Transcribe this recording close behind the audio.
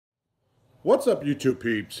What's up, YouTube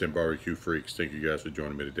peeps and barbecue freaks? Thank you guys for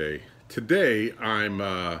joining me today. Today I'm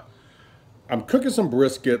cooking some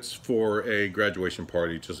briskets for a graduation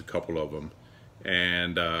party, just a couple of them,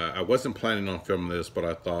 and I wasn't planning on filming this, but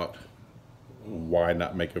I thought, why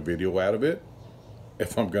not make a video out of it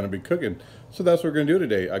if I'm going to be cooking? So that's what we're going to do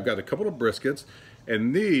today. I've got a couple of briskets,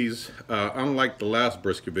 and these, unlike the last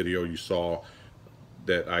brisket video you saw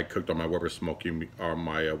that I cooked on my Weber Smokey or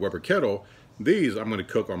my Weber Kettle, these I'm going to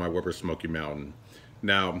cook on my Weber Smokey Mountain.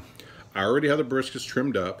 Now, I already have the briskets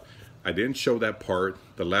trimmed up. I didn't show that part.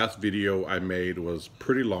 The last video I made was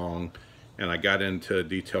pretty long, and I got into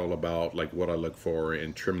detail about like what I look for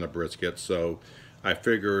in trimming the brisket. So I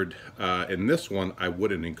figured in this one I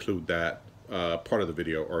wouldn't include that part of the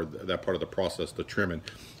video, or that part of the process, the trimming.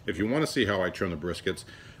 If you want to see how I trim the briskets,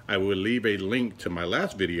 I will leave a link to my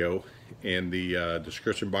last video in the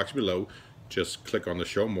description box below. Just click on the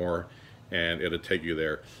show more and it'll take you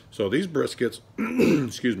there. So these briskets,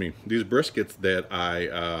 excuse me, these briskets that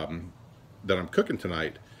I'm cooking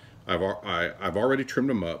tonight, I've already trimmed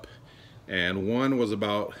them up, and one was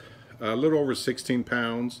about a little over 16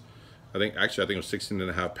 pounds. I think it was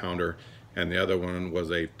 16.5 pounder, and the other one was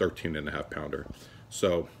a 13.5 pounder.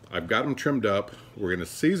 So I've got them trimmed up. We're gonna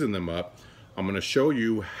season them up. I'm gonna show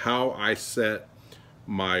you how I set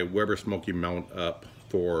my Weber Smokey Mountain up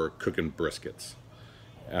for cooking briskets.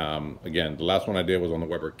 Again, the last one I did was on the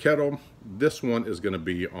Weber Kettle. This one is going to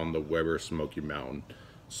be on the Weber Smokey Mountain.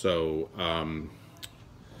 So,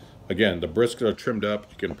 again, the briskets are trimmed up.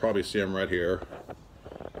 You can probably see them right here.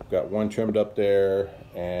 I've got one trimmed up there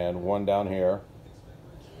and one down here.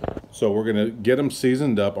 So we're going to get them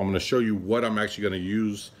seasoned up. I'm going to show you what I'm actually going to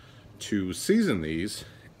use to season these,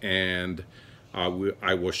 and I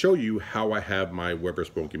will show you how I have my Weber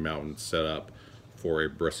Smokey Mountain set up for a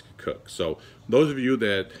brisket cook. So those of you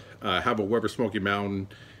that have a Weber Smokey Mountain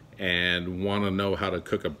and want to know how to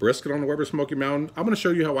cook a brisket on the Weber Smokey Mountain, I'm going to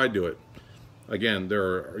show you how I do it. Again,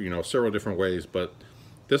 there are several different ways, but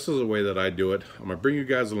this is the way that I do it. I'm going to bring you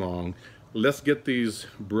guys along. Let's get these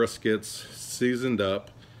briskets seasoned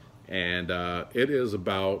up, and it's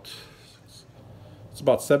about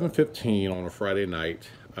 7:15 on a Friday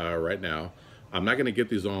night right now. I'm not going to get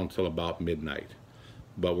these on until about midnight.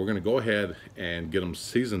 But we're going to go ahead and get them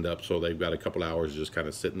seasoned up so they've got a couple hours just kind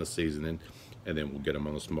of sit in the seasoning, and then we'll get them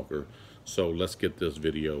on the smoker. So let's get this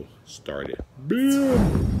video started.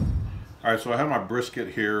 Boom! All right, so I have my brisket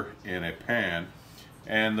here in a pan,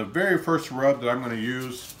 and the very first rub that I'm going to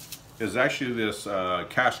use is actually this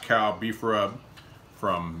cash cow beef rub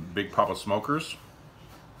from Big Papa Smokers.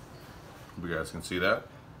 You guys can see that.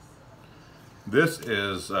 This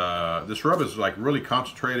rub is like really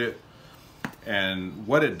concentrated. And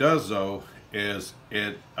what it does though is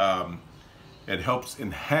it helps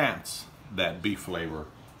enhance that beef flavor.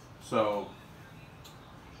 So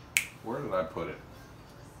where did I put it?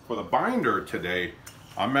 For the binder today,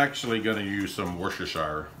 I'm actually going to use some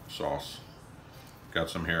Worcestershire sauce.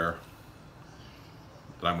 Got some here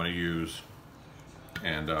that I'm going to use,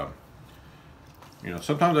 and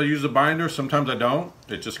sometimes I use a binder, sometimes I don't.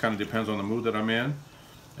 It just kind of depends on the mood that I'm in.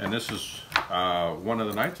 And this is one of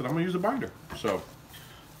the nights that I'm going to use a binder. So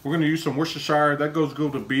we're going to use some Worcestershire. That goes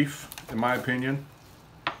good with beef, in my opinion.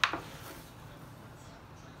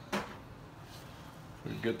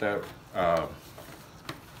 We get that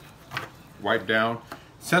wiped down.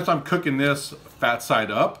 Since I'm cooking this fat side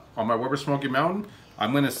up on my Weber Smokey Mountain,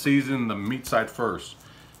 I'm going to season the meat side first.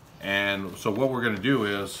 And so what we're going to do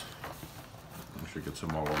is, I should get some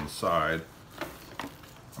more on the side.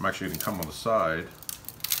 I'm actually going to come on the side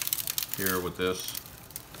here with this.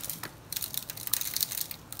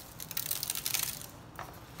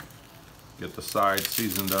 Get the side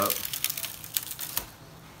seasoned up.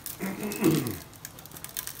 And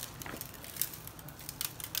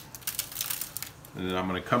then I'm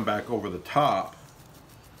going to come back over the top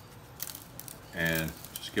and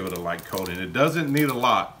just give it a light coating. It doesn't need a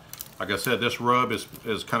lot. Like I said, this rub is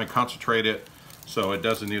kind of concentrated, so it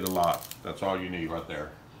doesn't need a lot. That's all you need right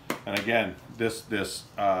there. And again, this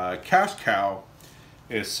cash cow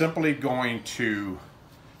is simply going to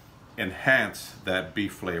enhance that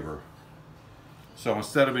beef flavor. So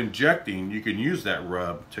instead of injecting, you can use that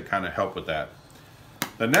rub to kind of help with that.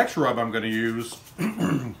 The next rub I'm going to use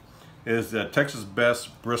is the Texas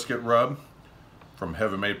Best Brisket Rub from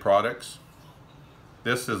Heaven Made Products.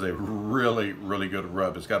 This is a really, really good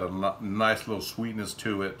rub. It's got a nice little sweetness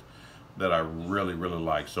to it that I really, really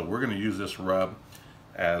like. So we're going to use this rub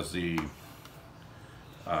as the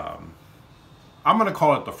I'm going to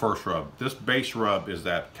call it the first rub. This base rub is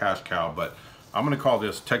that cash cow, but I'm going to call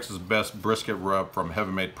this Texas Best Brisket Rub from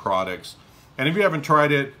Heaven Made Products. And if you haven't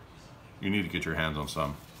tried it, you need to get your hands on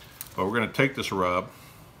some. But we're going to take this rub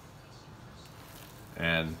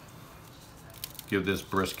and give this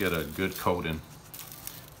brisket a good coating.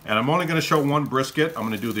 And I'm only going to show one brisket. I'm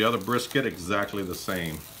going to do the other brisket exactly the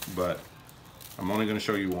same, but I'm only going to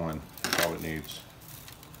show you one. That's all it needs.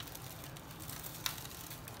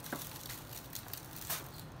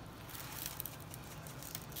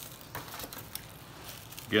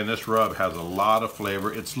 Again, this rub has a lot of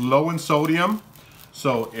flavor. It's low in sodium,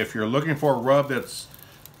 so if you're looking for a rub that's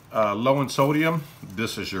low in sodium,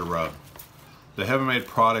 this is your rub. The Heaven Made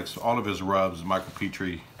products, all of his rubs, Michael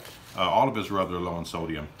Petrie, all of his rubs are low in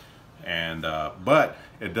sodium, and but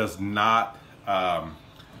it does not.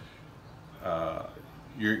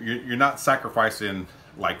 You're not sacrificing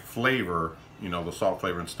like flavor, you know, the salt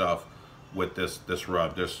flavor and stuff with this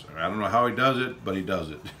rub. I don't know how he does it, but he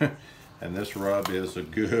does it. And this rub is a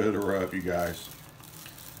good rub, you guys.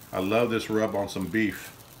 I love this rub on some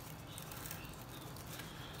beef.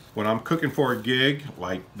 When I'm cooking for a gig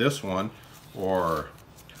like this one, or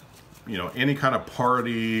you know, any kind of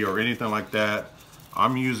party or anything like that,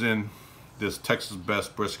 I'm using this Texas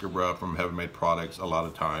Best Brisket rub from Heaven Made Products a lot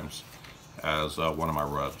of times as one of my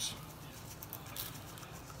rubs.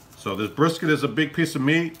 So this brisket is a big piece of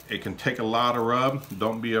meat. It can take a lot of rub.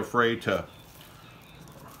 Don't be afraid to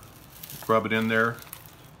rub it in there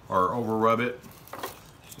or over rub it.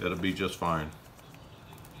 It'll be just fine.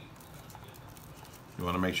 You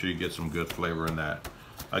want to make sure you get some good flavor in that.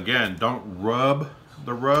 Again, don't rub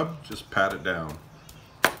the rub, just pat it down.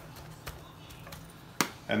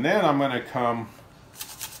 And then I'm going to come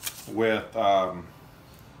with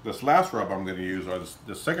this last rub I'm going to use, or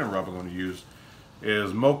the second rub I'm going to use,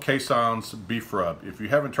 is Mo Queson's beef rub. If you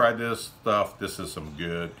haven't tried this stuff, this is some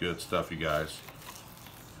good stuff, you guys.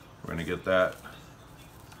 We're going to get that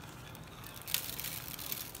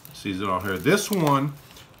seasoned on here. This one,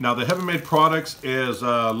 now the Heaven Made products is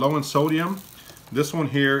low in sodium. This one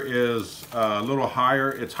here is a little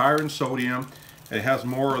higher. It's higher in sodium. It has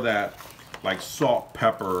more of that like salt,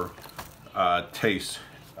 pepper taste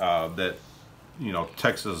that, you know,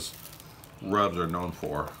 Texas rubs are known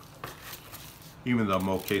for. Even though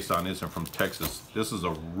Mo Queson isn't from Texas, this is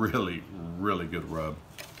a really good rub.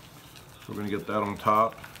 So we're going to get that on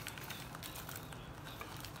top.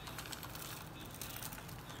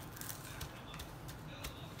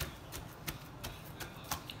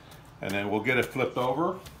 And then we'll get it flipped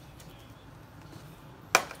over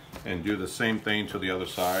and do the same thing to the other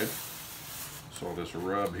side. So this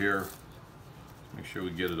rub here, make sure we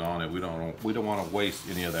get it on it. We don't want to waste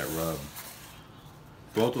any of that rub.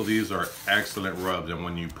 Both of these are excellent rubs, and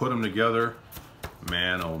when you put them together,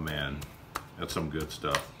 man, oh man, that's some good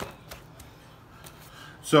stuff.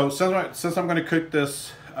 So since I'm going to cook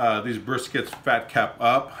this, these briskets fat cap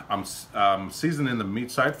up, I'm seasoning the meat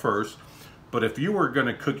side first. But if you were going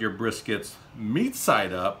to cook your briskets meat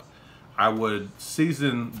side up, I would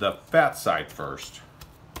season the fat side first.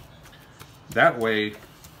 That way,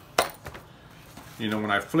 you know,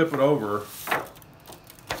 when I flip it over,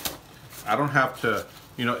 I don't have to,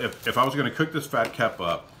 you know, if I was going to cook this fat cap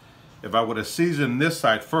up, if I would have seasoned this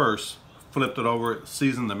side first, flipped it over,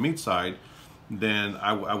 seasoned the meat side, then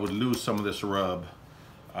I would lose some of this rub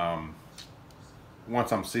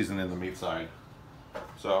once I'm seasoning the meat side.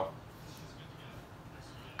 So,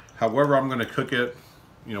 however I'm going to cook it,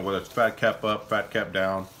 you know, whether it's fat cap up, fat cap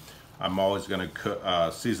down, I'm always going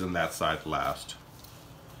to season that side last.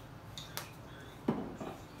 So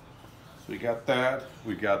we got that.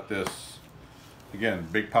 We got this, again,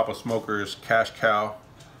 Big Papa Smokers Cash Cow.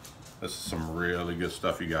 This is some really good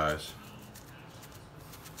stuff, you guys.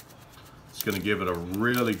 It's going to give it a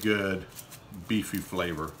really good beefy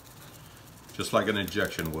flavor, just like an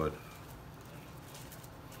injection would.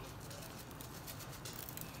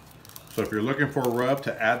 So if you're looking for a rub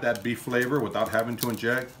to add that beef flavor without having to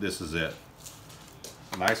inject, this is it.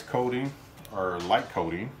 Nice coating, or light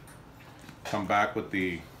coating. Come back with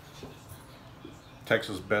the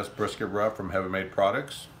Texas Best Brisket Rub from Heaven Made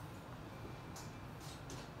Products.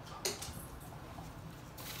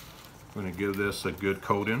 I'm going to give this a good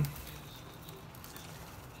coating.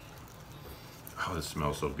 Oh, this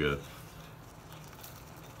smells so good.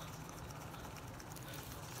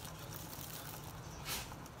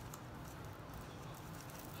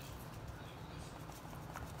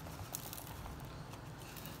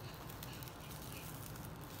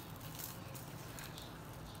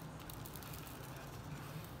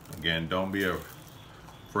 Again, don't be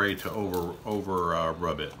afraid to over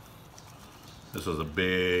rub it. This is a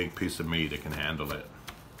big piece of meat that can handle it.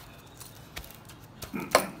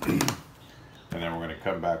 And then we're going to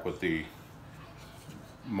come back with the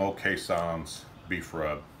Mo Queson's beef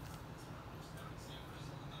rub.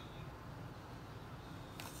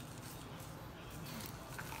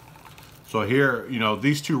 So here, you know,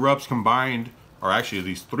 these two rubs combined, or actually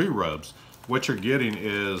these three rubs, what you're getting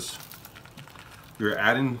is you're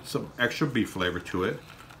adding some extra beef flavor to it.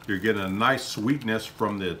 You're getting a nice sweetness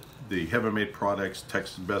from the Heaven Made Products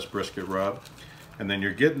Texas Best Brisket Rub. And then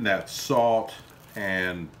you're getting that salt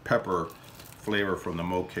and pepper flavor from the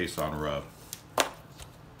Mo Cason rub.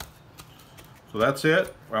 So that's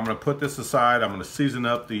it. I'm going to put this aside. I'm going to season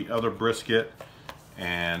up the other brisket,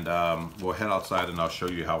 and we'll head outside and I'll show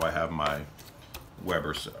you how I have my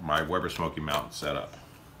Weber Smokey Mountain set up.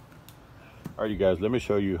 All right, you guys, let me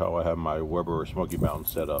show you how I have my Weber Smokey Mountain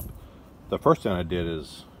set up. The first thing I did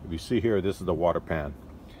is, if you see here, this is the water pan,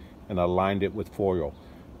 and I lined it with foil.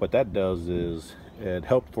 What that does is it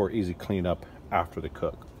helped for easy cleanup after the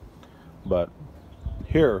cook. But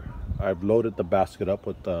here I've loaded the basket up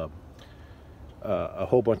with a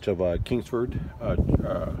whole bunch of Kingsford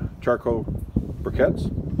charcoal briquettes,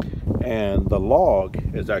 and the log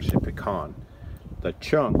is actually pecan. The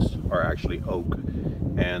chunks are actually oak,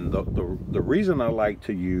 and the reason I like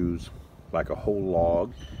to use like a whole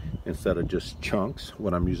log instead of just chunks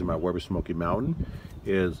when I'm using my Weber Smokey Mountain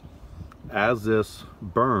is, as this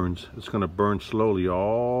burns, it's going to burn slowly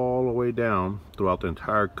all the way down throughout the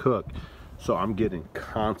entire cook. So I'm getting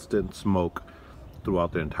constant smoke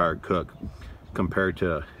throughout the entire cook, compared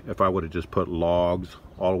to if I would have just put logs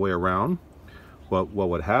all the way around. What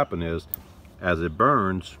would happen is, as it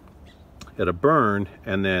burns, it'll burn,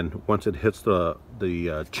 and then once it hits the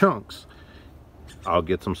chunks, I'll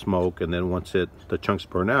get some smoke, and then once the chunks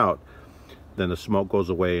burn out, then the smoke goes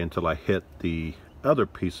away until I hit the other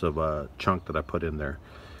piece of chunk that I put in there.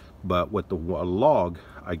 But with the log,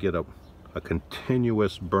 I get a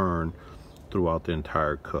continuous burn throughout the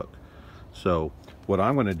entire cook. So what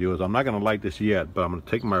I'm going to do is, I'm not going to light this yet, but I'm going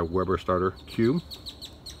to take my Weber starter cube.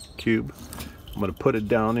 I'm going to put it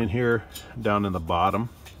down in here, down in the bottom,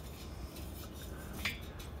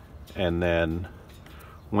 and then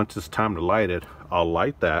once it's time to light it, I'll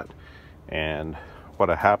light that. And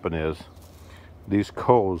what'll happen is, these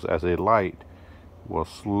coals, as they light, will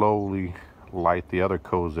slowly light the other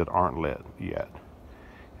coals that aren't lit yet.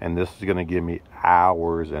 And this is going to give me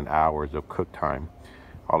hours and hours of cook time.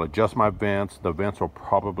 I'll adjust my vents. The vents will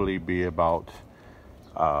probably be about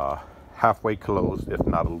halfway closed, if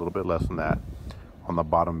not a little bit less than that, on the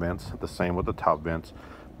bottom vents. The same with the top vents.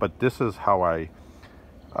 But this is how I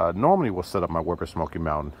normally will set up my Weber Smokey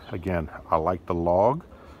Mountain. Again, I like the log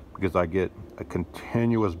because I get a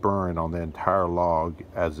continuous burn on the entire log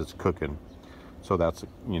as it's cooking. So that's,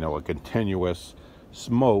 you know, a continuous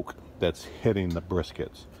smoke that's hitting the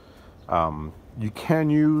briskets. You can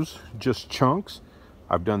use just chunks.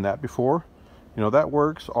 I've done that before. You know, that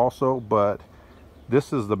works also, but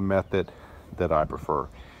this is the method that I prefer.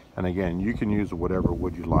 And again, you can use whatever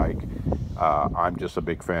wood you like. I'm just a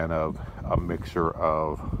big fan of a mixture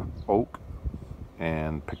of oak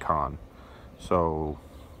and pecan. So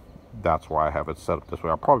that's why I have it set up this way.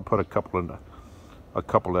 I'll probably put a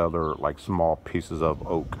couple other like small pieces of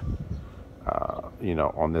oak, you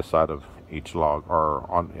know, on this side of each log, or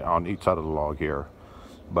on each side of the log here.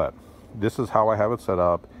 But this is how I have it set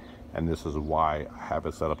up, and this is why I have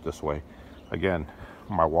it set up this way. Again,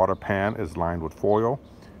 my water pan is lined with foil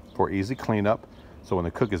for easy cleanup. So when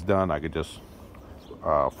the cook is done, I could just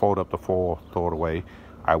fold up the foil, throw it away.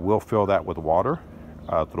 I will fill that with water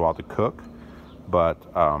throughout the cook, but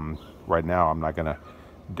right now I'm not gonna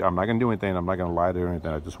do anything. I'm not gonna light it or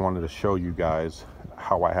anything. I just wanted to show you guys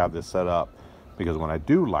how I have this set up, because when I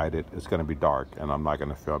do light it, it's gonna be dark and I'm not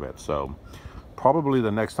gonna film it. So probably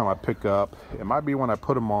the next time I pick up, it might be when I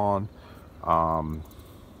put them on.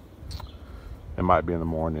 It might be in the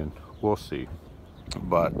morning. We'll see.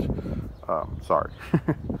 But sorry.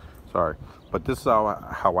 Sorry. But this is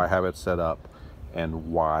how I have it set up,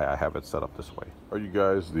 and why I have it set up this way. All right, you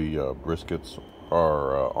guys, the briskets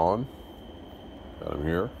are on. Got them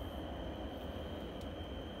here.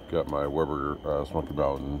 Got my Weber Smokey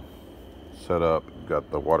Mountain set up. Got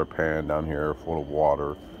the water pan down here full of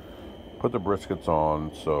water. Put the briskets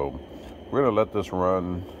on. So we're gonna let this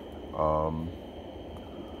run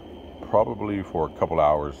probably for a couple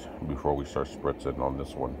hours before we start spritzing on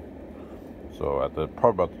this one. So at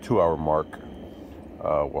probably about the 2-hour mark,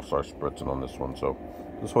 we'll start spritzing on this one. So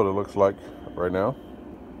this is what it looks like right now,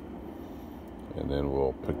 and then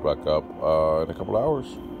we'll pick back up in a couple hours.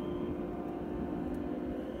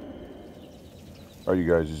 All right,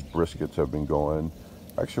 you guys, these briskets have been going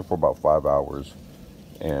actually for about 5 hours,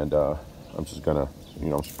 and I'm just gonna, you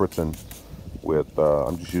know, I'm spritzing with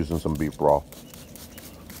I'm just using some beef broth.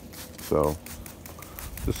 So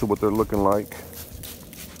this is what they're looking like.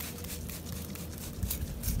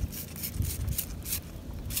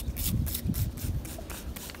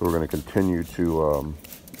 So we're going to continue to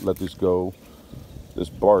let this go. This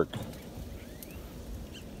bark,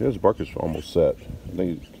 this bark is almost set. I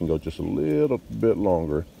think it can go just a little bit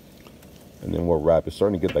longer, and then we'll wrap. It's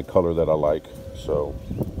starting to get that color that I like. So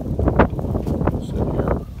sit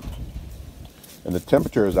here, and the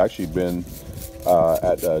temperature has actually been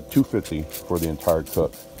at 250 for the entire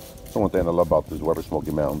cook. That's the one thing I love about these Weber Smokey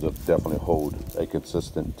Mountains. They definitely hold a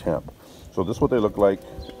consistent temp. So this is what they look like.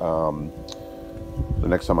 The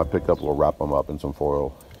next time I pick up, we'll wrap them up in some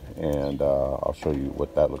foil, and I'll show you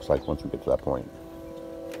what that looks like once we get to that point.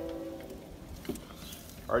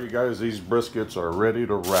 All right, you guys, these briskets are ready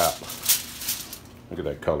to wrap. Look at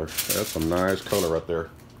that color. That's some nice color right there.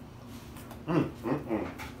 Let me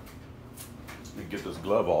get this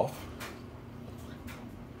glove off.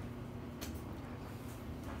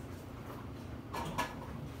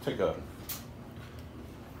 Take a,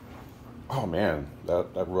 oh man,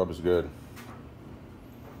 that rub is good.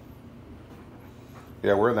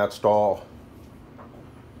 Yeah, we're in that stall.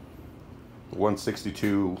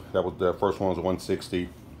 162, that was the first one was 160,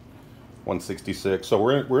 166. So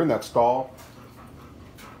we're in that stall.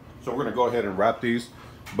 So we're gonna go ahead and wrap these.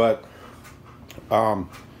 But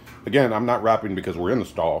again, I'm not wrapping because we're in the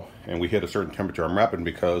stall and we hit a certain temperature. I'm wrapping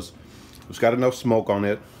because it's got enough smoke on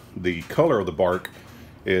it. The color of the bark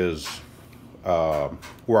is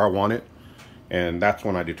where I want it, and that's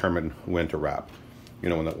when I determine when to wrap. You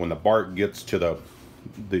know, when the bark gets to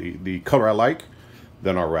the color I like,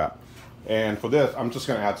 then I'll wrap. And for this, I'm just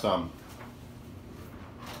gonna add some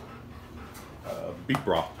beef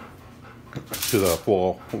broth to the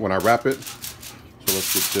foil when I wrap it. So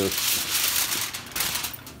let's get this.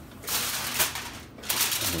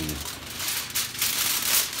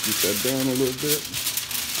 Get that down a little bit.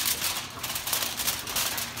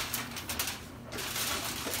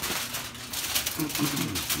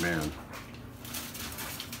 Man.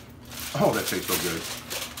 Oh, that tastes so good.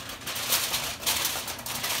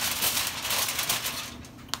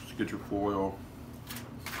 Just get your foil.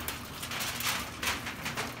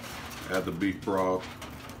 Add the beef broth.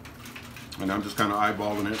 And I'm just kind of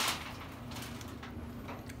eyeballing it.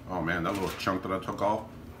 Oh man, that little chunk that I took off.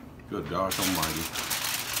 Good gosh almighty.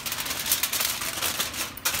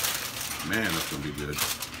 Man, that's gonna be good.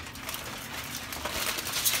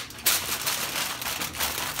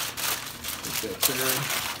 Put that there.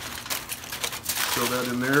 Throw that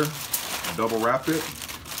in there, double wrap it,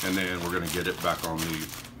 and then we're gonna get it back on the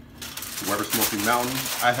Weber Smokey Mountain.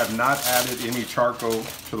 I have not added any charcoal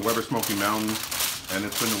to the Weber Smokey Mountain, and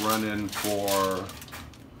it's been running for,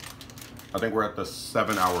 I think we're at the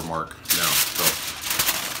 7-hour mark now. So,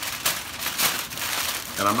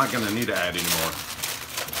 and I'm not gonna need to add any more.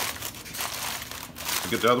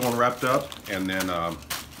 We'll get the other one wrapped up, and then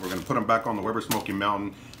we're gonna put them back on the Weber Smokey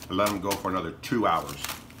Mountain and let them go for another 2 hours.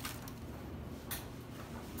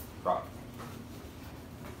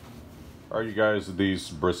 All right, you guys, these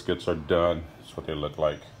briskets are done. That's what they look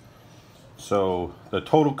like. So the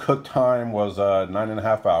total cook time was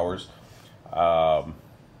 9.5 hours.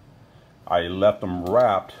 I left them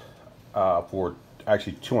wrapped for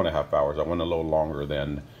actually 2.5 hours. I went a little longer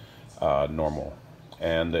than normal.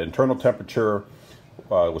 And the internal temperature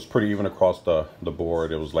was pretty even across the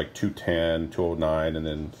board. It was like 210, 209, and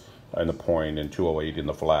then in the point, and 208 in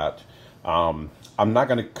the flat. I'm not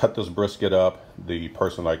going to cut this brisket up. The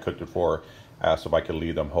person I cooked it for asked if I could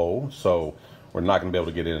leave them whole, so we're not going to be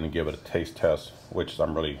able to get in and give it a taste test, which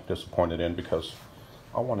I'm really disappointed in because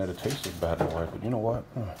I wanted to taste this bad boy. But you know what?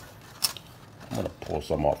 I'm going to pull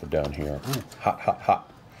some off of down here. Ooh, hot, hot,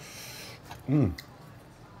 hot.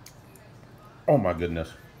 Oh my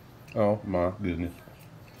goodness. Oh my goodness.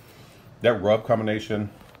 That rub combination,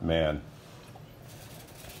 man,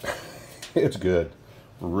 it's good.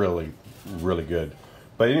 Really, really good.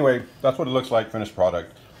 But anyway, that's what it looks like, finished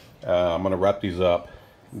product. I'm gonna wrap these up,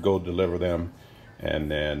 go deliver them,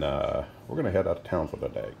 and then we're gonna head out of town for the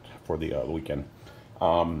day, for the weekend.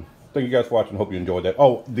 Thank you guys for watching. Hope you enjoyed that.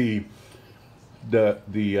 Oh, the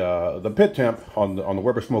pit temp on the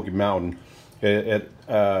Weber Smokey Mountain, it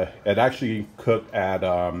actually cooked at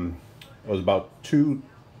it was about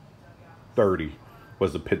 230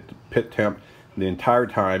 was the pit temp the entire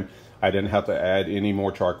time. I didn't have to add any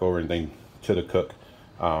more charcoal or anything to the cook.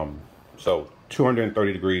 So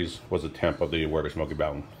 230 degrees was the temp of the Weber Smokey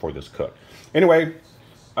Mountain for this cook. Anyway,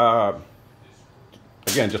 again,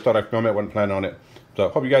 just thought I'd film it, wasn't planning on it. So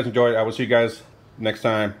hope you guys enjoyed. I will see you guys next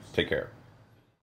time. Take care.